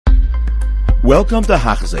Welcome to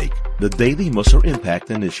Hachzik, the Daily Musar Impact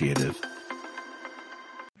Initiative.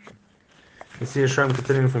 We see Yesharim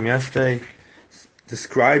continuing from yesterday,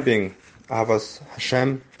 describing Avas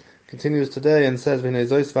Hashem, continues today and says, "V'nei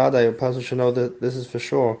zois v'adai," a person should know that this is for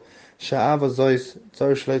sure. She'ava zois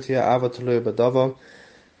tzor shleitia ava tului b'dava,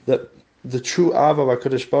 that the true Ava of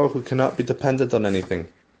HaKadosh Baruch Hu cannot be dependent on anything.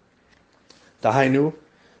 Dahainu,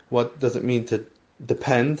 what does it mean to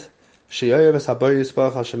depend? That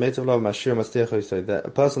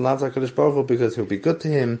a person loves HaKadosh Baruch Hu because he'll be good to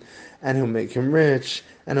him, and he'll make him rich,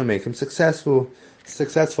 and he'll make him successful.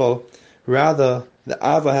 Rather, the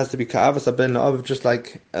Ava has to be ka'avas abin la'av, just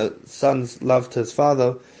like a son's love to his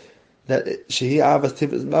father. That shehi avas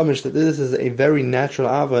tivus mamish, that this is a very natural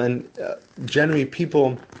Ava, and generally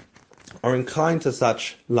people are inclined to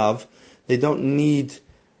such love. They don't need,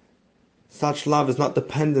 such love is not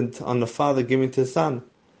dependent on the father giving to his son.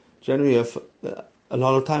 Generally, a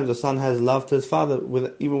lot of times the son has love to his father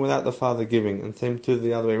even without the father giving, and same to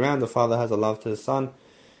the other way around. The father has a love to his son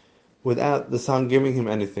without the son giving him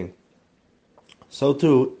anything. So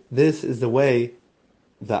too, this is the way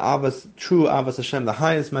the Avas, true Avas Hashem, the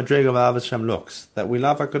highest madrega of Avas Hashem looks. That we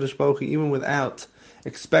love HaKadosh Baruch Hu even without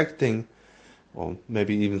expecting, or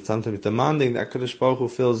maybe even sometimes demanding, that HaKadosh Baruch Hu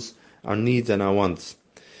fills our needs and our wants.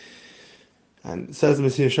 And it says in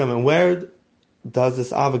Mesilas, and where does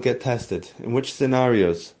this Ava get tested? In which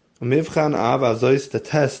scenarios? Mivchan Ava Zois, the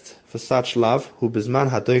test for such love, who bizman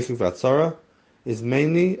hadoichik v'atzara, is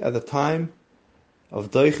mainly at the time of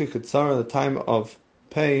doichik v'atzara, the time of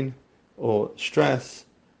pain or stress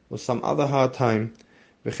or some other hard time.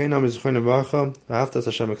 Even if it's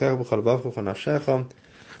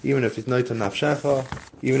noita nafshecha,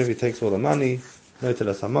 even if he takes all the money, noita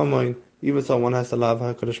l'samamoin, even so one has to love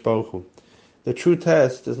HaKadosh Baruch Hu. The true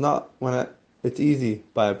test is not when it's easy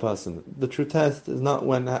by a person. The true test is not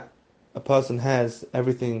when a person has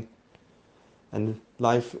everything and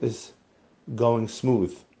life is going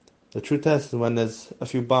smooth. The true test is when there's a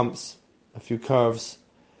few bumps, a few curves.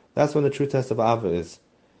 That's when the true test of Ava is.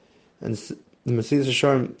 And the Mesilas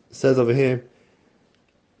Yesharim says over here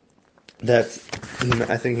that,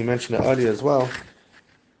 I think he mentioned it earlier as well,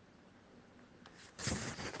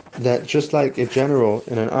 that just like a general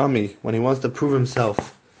in an army, when he wants to prove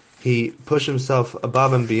himself, he pushes himself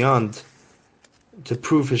above and beyond to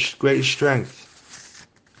prove his great strength.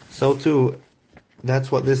 So too,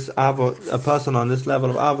 that's what this Ava, a person on this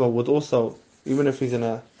level of Ava would also, even if he's in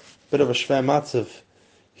a bit of a shver matzav,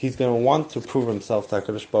 he's going to want to prove himself to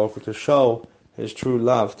HaKadosh Baruch Hu, to show his true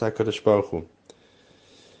love to HaKadosh Baruch Hu.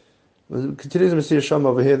 It continues to Mesilas Yesharim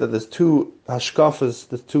over here that there's two hashkafas,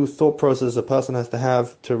 there's two thought processes a person has to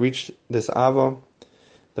have to reach this Ava.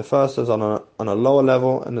 The first is on a lower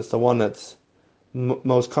level, and it's the one that's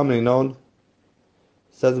most commonly known. It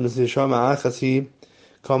says in Mesilas Yesharim, "Achasi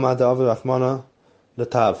kama da'avu rachmana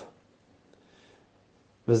letav."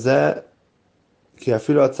 V'zeh ki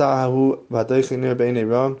afilu atzar hahu v'adoichi nir b'einei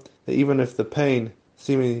ra, that even if the pain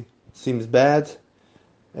seems bad,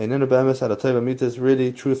 einenu be'emes hadatov amitis,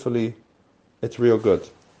 really, truthfully, it's real good.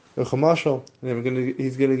 He's going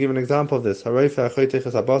to give an example of this.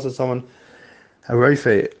 Someone,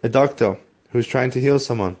 a doctor who's trying to heal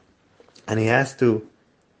someone, and he has to,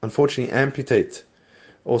 unfortunately, amputate,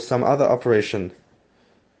 or some other operation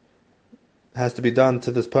has to be done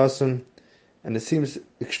to this person, and it seems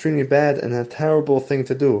extremely bad and a terrible thing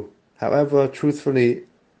to do. However, truthfully,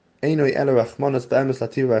 this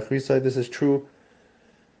is true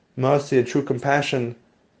mercy and true compassion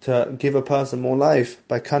to give a person more life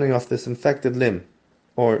by cutting off this infected limb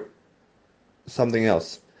or something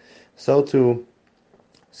else. So too,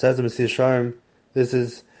 says the Mesilas Yesharim, this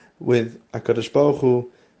is with HaKadosh Baruch Hu,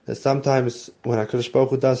 that sometimes when HaKadosh Baruch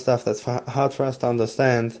Hu does stuff that's hard for us to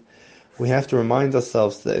understand, we have to remind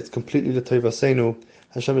ourselves that it's completely l'tovasenu.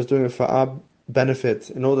 Hashem is doing it for our benefit,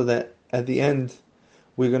 in order that at the end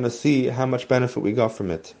we're going to see how much benefit we got from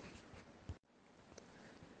it.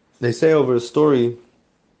 They say over a story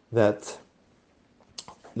that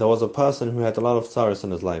there was a person who had a lot of tzaros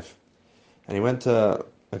in his life, and he went to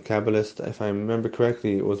a Kabbalist. If I remember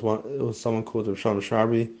correctly, it was someone called Yesharim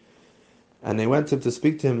Sharbi, and they went to him to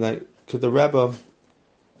speak to him, like, could the Rebbe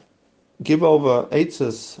give over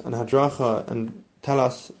eitzes and hadracha and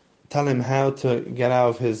tell him how to get out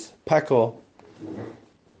of his pekel.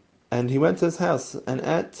 And he went to his house, and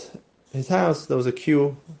at his house there was a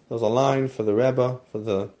queue, there was a line for the Rebbe,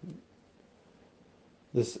 for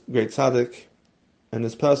this great tzaddik, and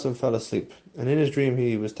this person fell asleep. And in his dream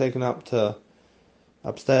he was taken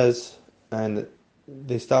upstairs, and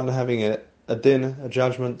they started having a din, a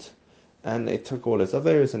judgment, and they took all his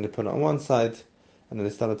averos and they put it on one side, and then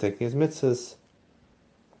they started taking his mitzvahs,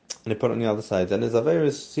 and they put it on the other side. And his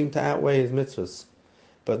averos seemed to outweigh his mitzvahs.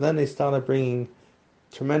 But then they started bringing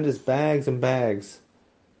tremendous bags and bags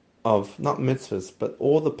of, not mitzvahs, but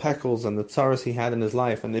all the peckles and the tzaras he had in his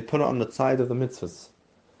life, and they put it on the side of the mitzvahs.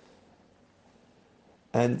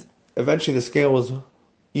 And eventually the scale was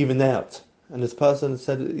evened out. And this person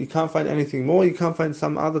said, you can't find anything more, you can't find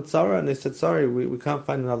some other tzara? And they said, sorry, we can't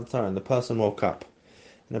find another tzara. And the person woke up.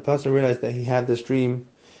 And the person realized that he had this dream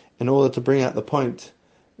in order to bring out the point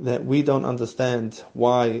that we don't understand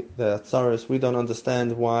why the tzaras, we don't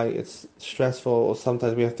understand why it's stressful, or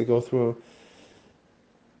sometimes we have to go through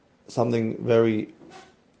something very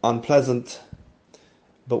unpleasant.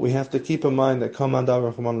 But we have to keep in mind that Command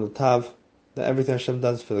Rahman Tav, that everything Hashem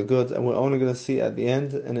does for the good, and we're only going to see it at the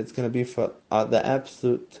end, and it's going to be for the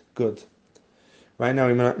absolute good. Right now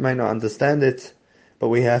we might not understand it, but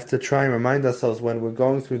we have to try and remind ourselves when we're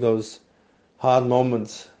going through those hard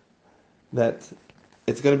moments that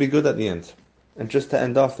it's going to be good at the end. And just to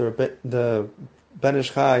end off, the Ben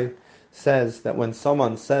Ish Chai says that when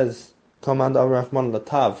someone says Command Rahman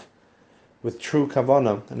Latav with true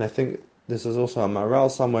kavanah, and I think this is also a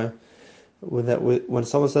maral somewhere, when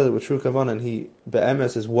someone says it with true kavanah and he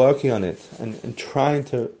be'emes is working on it and trying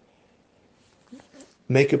to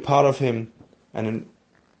make it part of him and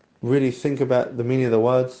really think about the meaning of the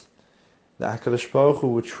words, the HaKadosh Baruch Hu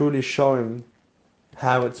will truly show him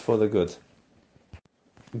how it's for the good.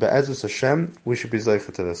 Be'ezus Hashem, we should be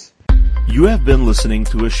zeicha to this. You have been listening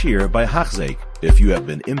to a shir by Hachzeik. If you have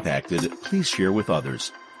been impacted, please share with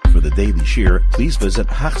others. For the daily shir, please visit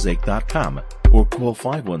Hachzeik.com or call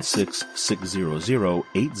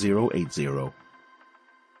 516-600-8080.